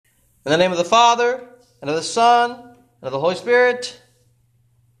In the name of the Father, and of the Son, and of the Holy Spirit.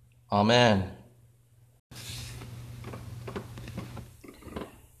 Amen.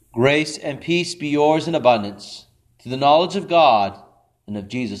 Grace and peace be yours in abundance, through the knowledge of God and of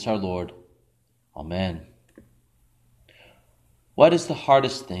Jesus our Lord. Amen. What is the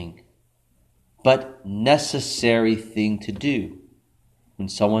hardest thing, but necessary thing to do when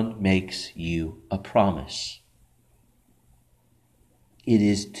someone makes you a promise? It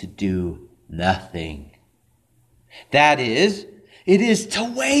is to do nothing. That is, it is to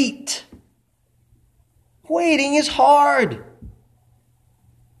wait. Waiting is hard.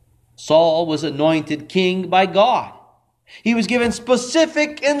 Saul was anointed king by God. He was given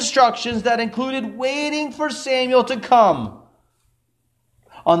specific instructions that included waiting for Samuel to come.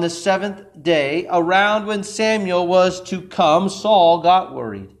 On the 7th day, around when Samuel was to come, Saul got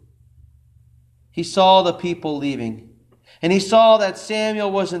worried. He saw the people leaving, and he saw that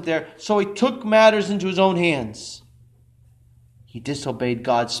Samuel wasn't there, so he took matters into his own hands. He disobeyed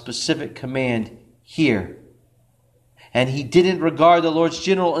God's specific command here, and he didn't regard the Lord's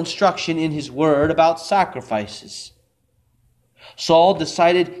general instruction in his word about sacrifices. Saul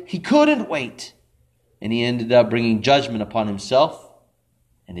decided he couldn't wait, and he ended up bringing judgment upon himself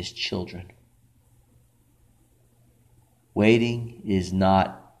and his children. Waiting is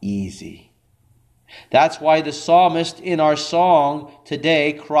not easy. That's why the psalmist in our song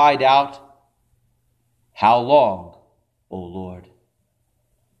today cried out, "How long, O Lord?"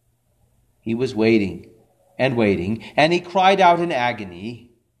 He was waiting, and he cried out in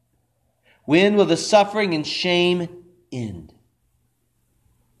agony, "When will the suffering and shame end?"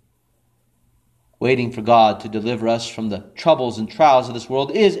 Waiting for God to deliver us from the troubles and trials of this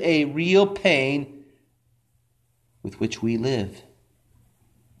world is a real pain with which we live.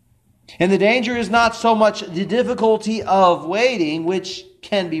 And the danger is not so much the difficulty of waiting, which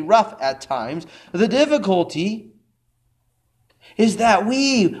can be rough at times. The difficulty is that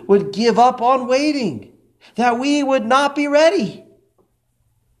we would give up on waiting, that we would not be ready.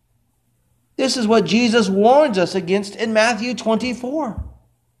 This is what Jesus warns us against in Matthew 24.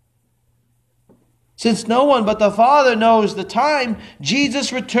 Since no one but the Father knows the time,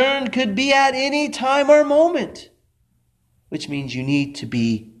 Jesus' return could be at any time or moment, which means you need to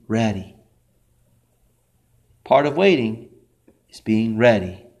be ready. Part of waiting is being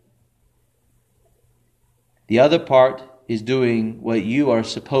ready. The other part is doing what you are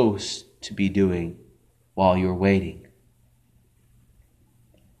supposed to be doing while you're waiting.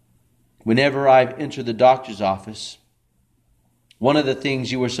 Whenever I've entered the doctor's office, one of the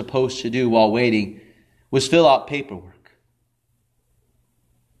things you were supposed to do while waiting was fill out paperwork.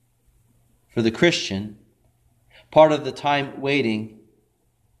 For the Christian, part of the time waiting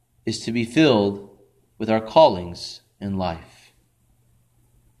is to be filled with our callings in life.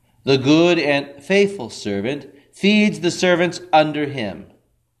 The good and faithful servant feeds the servants under him.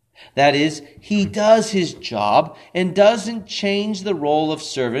 That is, he does his job and doesn't change the role of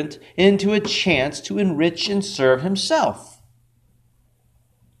servant into a chance to enrich and serve himself.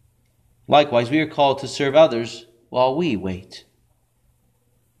 Likewise, we are called to serve others while we wait.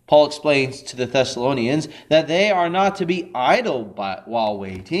 Paul explains to the Thessalonians that they are not to be idle while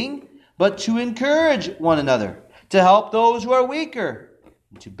waiting, but to encourage one another, to help those who are weaker,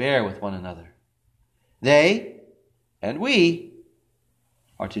 and to bear with one another. They and we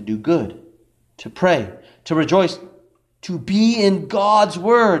are to do good, to pray, to rejoice, to be in God's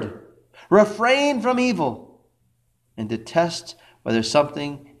word, refrain from evil, and to test whether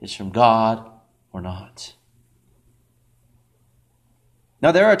something is from God or not.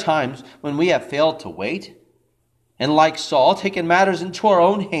 Now, there are times when we have failed to wait, and like Saul, taken matters into our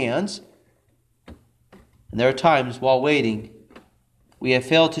own hands. And there are times while waiting, we have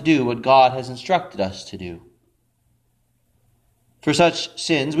failed to do what God has instructed us to do. For such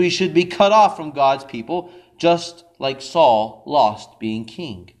sins, we should be cut off from God's people, just like Saul lost being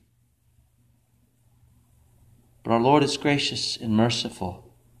king. But our Lord is gracious and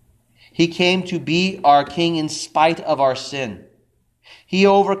merciful. He came to be our king in spite of our sin. He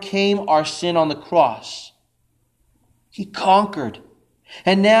overcame our sin on the cross. He conquered.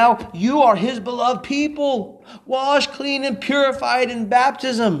 And now you are his beloved people, washed clean and purified in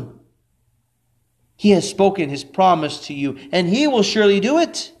baptism. He has spoken his promise to you, and he will surely do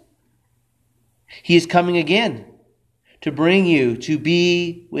it. He is coming again to bring you to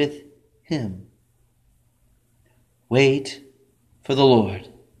be with him. Wait for the Lord.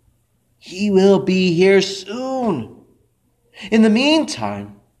 He will be here soon. In the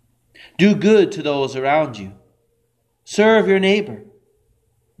meantime, do good to those around you. Serve your neighbor.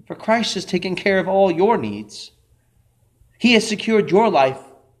 For Christ has taken care of all your needs. He has secured your life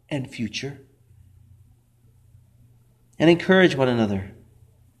and future. And encourage one another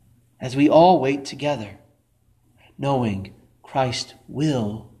as we all wait together, knowing Christ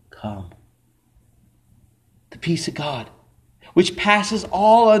will come. The peace of God, which passes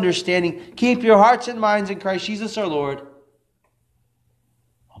all understanding, keep your hearts and minds in Christ Jesus our Lord.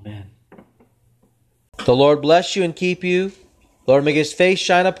 Amen. The Lord bless you and keep you. The Lord make His face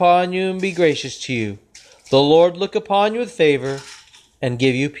shine upon you and be gracious to you. The Lord look upon you with favor and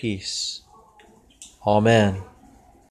give you peace. Amen.